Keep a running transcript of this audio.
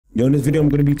In this video, I'm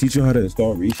going to be teaching you how to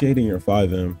install ReShade in your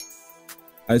FiveM.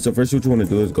 Alright, so first what you want to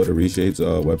do is go to ReShade's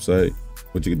website,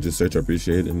 which you can just search up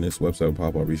ReShade, and this website will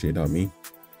pop up, reshade.me. And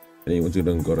then once you're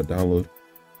done, go to download.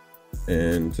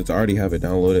 And since I already have it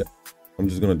downloaded, I'm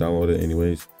just going to download it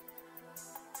anyways.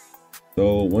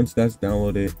 So once that's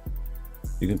downloaded,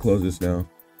 you can close this now.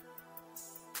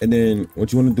 And then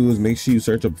what you want to do is make sure you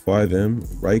search up FiveM,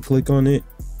 right click on it,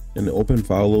 and then open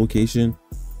file location.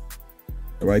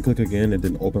 Right click again, and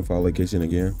then open file location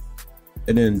again.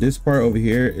 And then this part over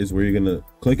here is where you're gonna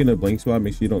click in a blank spot.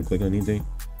 Make sure you don't click on anything.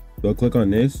 So click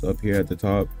on this up here at the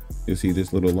top. You'll see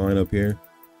this little line up here.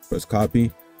 Press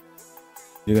copy.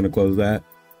 You're gonna close that.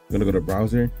 You're gonna go to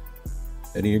browser,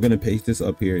 and then you're gonna paste this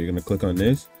up here. You're gonna click on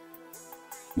this,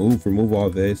 remove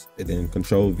all this, and then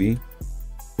Control V,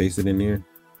 paste it in there.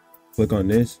 Click on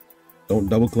this. Don't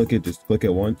double click it, just click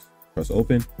it once. Press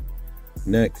open.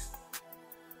 Next.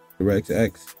 Direct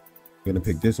X. You're gonna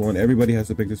pick this one. Everybody has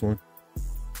to pick this one.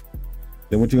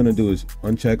 Then what you're gonna do is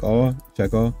uncheck all,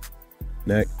 check all.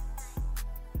 Next.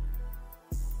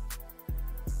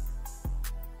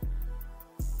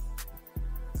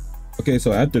 Okay,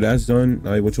 so after that's done,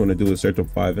 now what you want to do is search up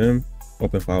FiveM,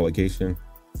 open file location,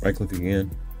 right click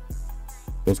again,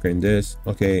 full screen this.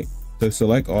 Okay, to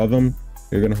select all of them,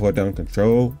 you're gonna hold down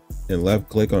Control and left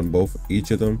click on each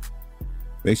of them.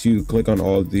 Make sure you click on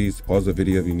all of these, pause the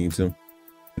video if you need to. And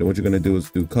then what you're gonna do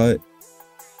is do cut,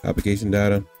 application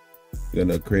data. You're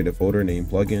gonna create a folder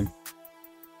named plugin.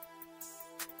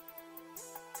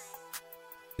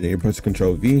 And then you press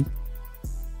Control V,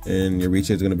 and your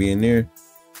ReShade is gonna be in there.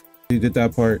 You did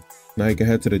that part. Now you can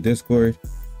head to the Discord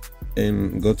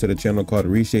and go to the channel called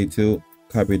ReShade 2.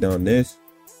 Copy down this,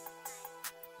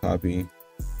 copy,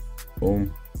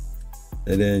 boom.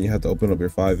 And then you have to open up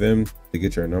your FiveM to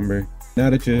get your number. Now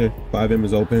that your FiveM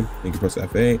is open, you can press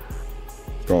F8,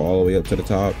 scroll all the way up to the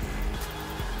top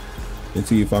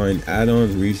until you find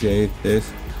add-ons, ReShade, this.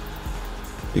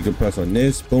 You can press on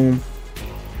this, boom,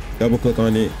 double click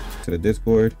on it to the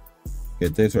Discord,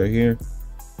 get this right here,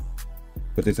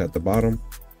 put this at the bottom,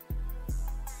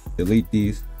 delete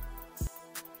these.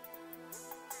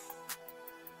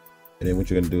 And then what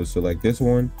you're gonna do is select this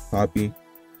one, copy,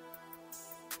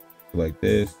 select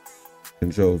this,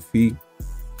 Control V.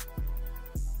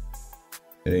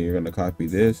 And then you're gonna copy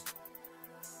this.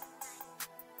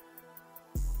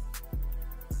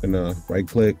 Gonna right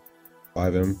click,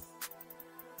 FiveM,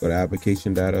 go to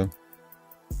application data,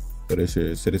 go to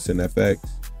your Citizen FX.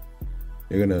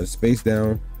 You're gonna space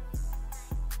down,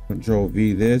 Control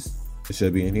V this, it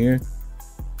should be in here.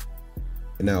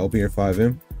 And now open your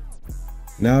FiveM.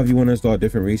 Now if you want to install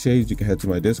different reshades, you can head to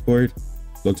my Discord,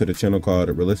 go to the channel called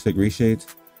Realistic Reshades,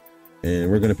 and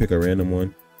we're gonna pick a random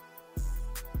one.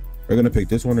 We're gonna pick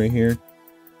this one right here.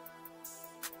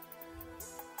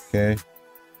 Okay,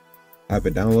 I have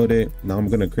it downloaded. Now I'm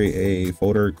gonna create a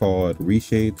folder called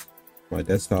ReShades, my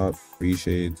desktop,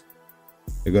 ReShades.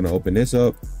 You're gonna open this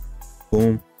up,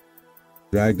 boom,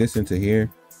 drag this into here.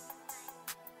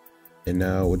 And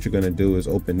now what you're gonna do is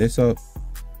open this up,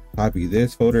 copy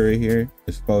this folder right here,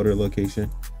 this folder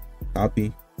location,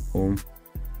 copy, boom.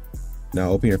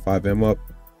 Now open your FiveM up.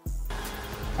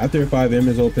 After your FiveM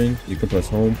is open, you can press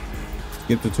home,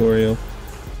 skip tutorial,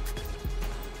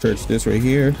 search this right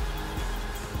here,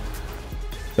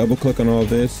 double click on all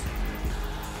this,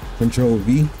 Control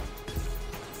V,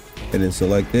 and then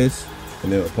select this,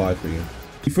 and it'll apply for you.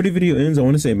 Before the video ends, I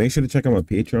want to say make sure to check out my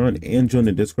Patreon and join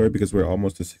the Discord because we're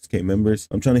almost to 6K members.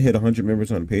 I'm trying to hit 100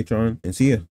 members on Patreon, and see ya.